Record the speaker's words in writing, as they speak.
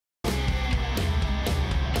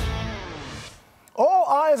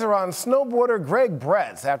eyes are on snowboarder Greg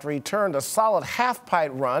Bretz after he turned a solid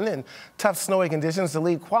half-pipe run in tough snowy conditions to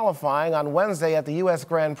lead qualifying on Wednesday at the U.S.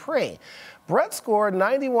 Grand Prix. Bretz scored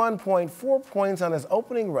 91.4 points on his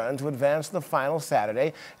opening run to advance to the final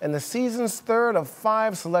Saturday in the season's third of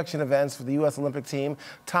 5 selection events for the U.S. Olympic team,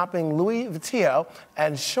 topping Louis Vitello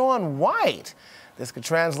and Shaun White. This could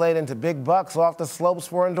translate into big bucks off the slopes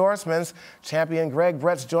for endorsements. Champion Greg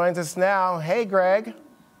Bretz joins us now. Hey, Greg.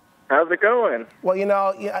 How's it going? Well, you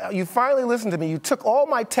know, you finally listened to me. You took all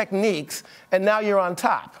my techniques, and now you're on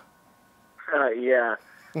top. Yeah,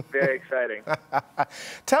 very exciting.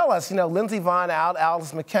 Tell us, you know, Lindsey Vonn out,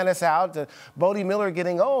 Alice McKennis out, Bodie Miller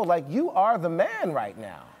getting old. Like, you are the man right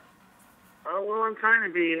now. Well, I'm trying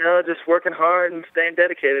to be, you know, just working hard and staying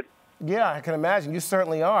dedicated. Yeah, I can imagine. You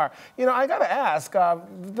certainly are. You know, I got to ask,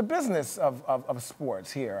 the business of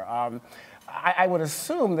sports here, I would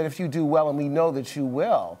assume that if you do well, and we know that you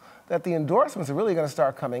will, that the endorsements are really going to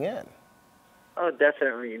start coming in. Oh,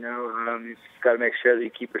 definitely. You know, you just got to make sure that you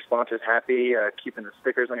keep your sponsors happy, keeping the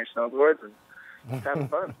stickers on your snowboards, and just having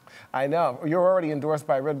fun. I know. You're already endorsed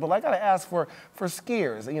by Red Bull. I got to ask for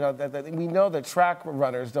skiers. You know, we know that track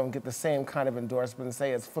runners don't get the same kind of endorsement,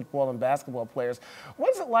 say, as football and basketball players.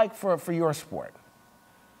 What's it like for your sport?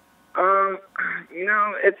 You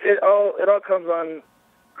know, it all comes on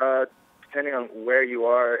depending on where you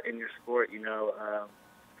are in your sport. You know,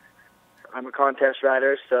 I'm a contest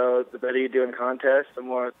rider, so the better you do in contests, the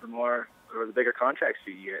bigger contracts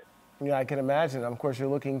you get. Yeah, I can imagine. Of course, you're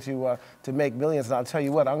looking to make millions, and I'll tell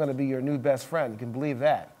you what, I'm going to be your new best friend. You can believe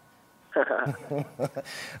that.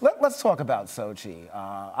 Let's talk about Sochi.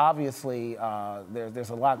 Obviously, there's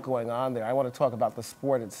a lot going on there. I want to talk about the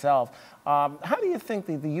sport itself. How do you think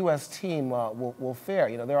the U.S. team will fare?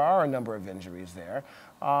 You know, there are a number of injuries there.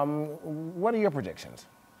 What are your predictions?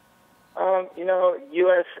 You know,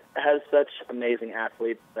 U.S. has such amazing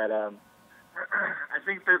athletes that I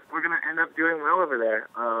think that we're going to end up doing well over there.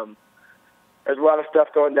 There's a lot of stuff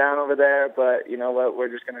going down over there, but you know what? We're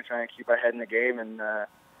just going to try and keep our head in the game and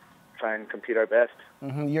try and compete our best.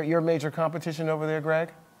 Mm-hmm. Your major competition over there,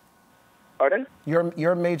 Greg? Pardon?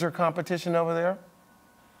 Your major competition over there?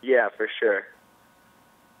 Yeah, for sure.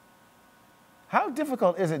 How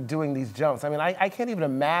difficult is it doing these jumps? I mean, I can't even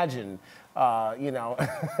imagine, you know,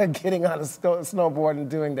 getting on a snowboard and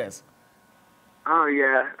doing this. Oh,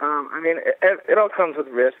 yeah. I mean, it all comes with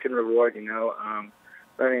risk and reward, you know.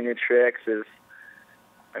 Learning new tricks is,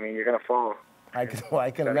 I mean, you're going to fall. I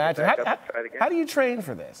can imagine. How do you train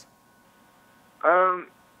for this? A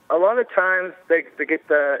lot of times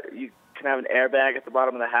you can have an airbag at the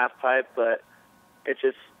bottom of the half pipe, but it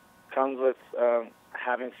just comes with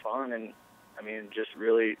having fun and, I mean, just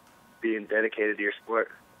really being dedicated to your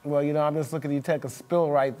sport. Well, you know, I'm just looking at you take a spill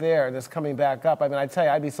right there and it's coming back up. I mean, I tell you,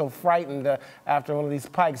 I'd be so frightened after one of these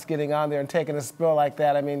pikes getting on there and taking a spill like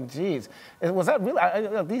that. I mean, geez. Was that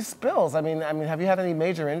really, these spills, I mean, have you had any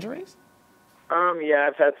major injuries? Yeah,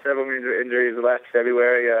 I've had several major injuries. Last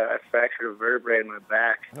February, I fractured a vertebrae in my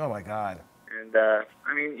back. Oh, my God. And,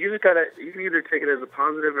 I mean, you can either take it as a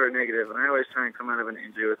positive or a negative, and I always try and come out of an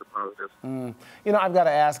injury with a positive. You know, I've got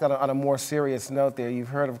to ask on a more serious note there. You've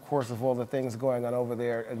heard, of course, of all the things going on over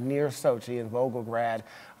there near Sochi in Volgograd,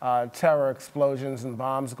 terror explosions and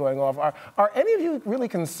bombs going off. Are any of you really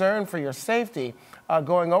concerned for your safety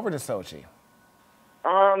going over to Sochi?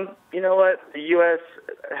 You know what? The U.S.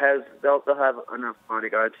 they'll have enough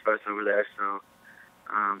bodyguards for us over there, so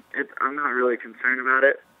I'm not really concerned about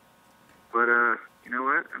it. But, you know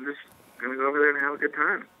what? I'm just going to go over there and have a good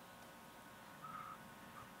time.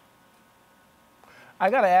 I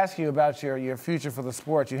got to ask you about your future for the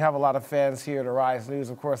sport. You have a lot of fans here at Arise News.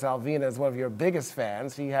 Of course, Alvina is one of your biggest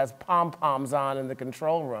fans. She has pom-poms on in the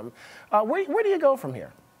control room. Where do you go from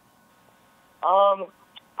here?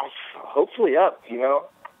 Hopefully up, you know.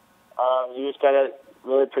 You just got to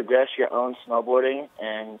really progress your own snowboarding,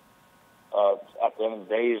 and at the end of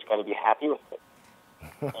the day, you just got to be happy with it.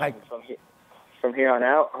 From here on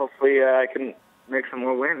out, hopefully I can make some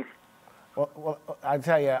more wins. Well, I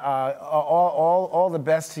tell you, all the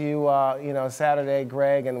best to you, you know, Saturday,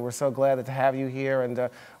 Greg, and we're so glad to have you here, and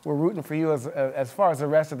we're rooting for you as far as the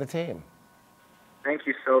rest of the team. Thank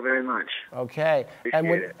you so very much. Okay,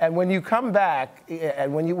 and when you come back,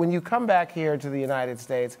 when you come back here to the United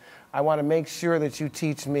States, I want to make sure that you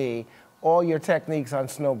teach me all your techniques on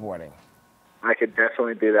snowboarding. I could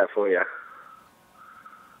definitely do that for you.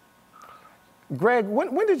 Greg,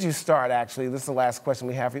 when did you start, actually? This is the last question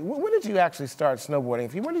we have for you. When did you actually start snowboarding?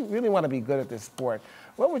 If you really want to be good at this sport,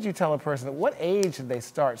 what would you tell a person? At what age did they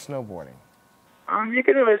start snowboarding? You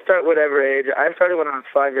can really start whatever age. I started when I was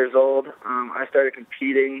 5 years old. I started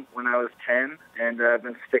competing when I was 10, and I've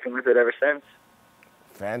been sticking with it ever since.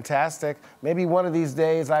 Fantastic. Maybe one of these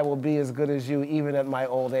days I will be as good as you, even at my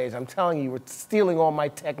old age. I'm telling you, you were stealing all my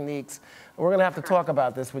techniques. We're going to have to talk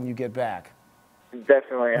about this when you get back.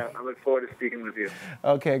 Definitely. I look forward to speaking with you.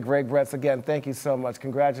 Okay, Greg Bretz, again, thank you so much.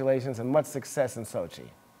 Congratulations and much success in Sochi.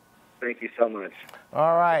 Thank you so much.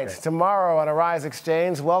 All right, tomorrow on Arise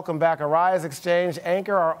Exchange, welcome back Arise Exchange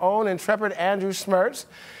anchor, our own intrepid Andrew Schmertz.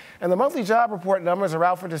 And the monthly job report numbers are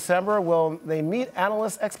out for December. Will they meet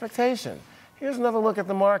analysts' expectation? Here's another look at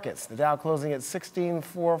the markets. The Dow closing at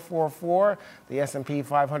 16,444, the S&P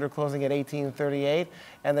 500 closing at 1838,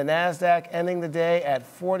 and the NASDAQ ending the day at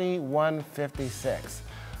 4156.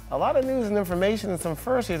 A lot of news and information and some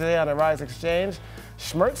firsts here today on Arise Exchange.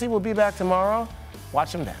 Schmertzy will be back tomorrow.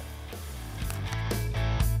 Watch him then.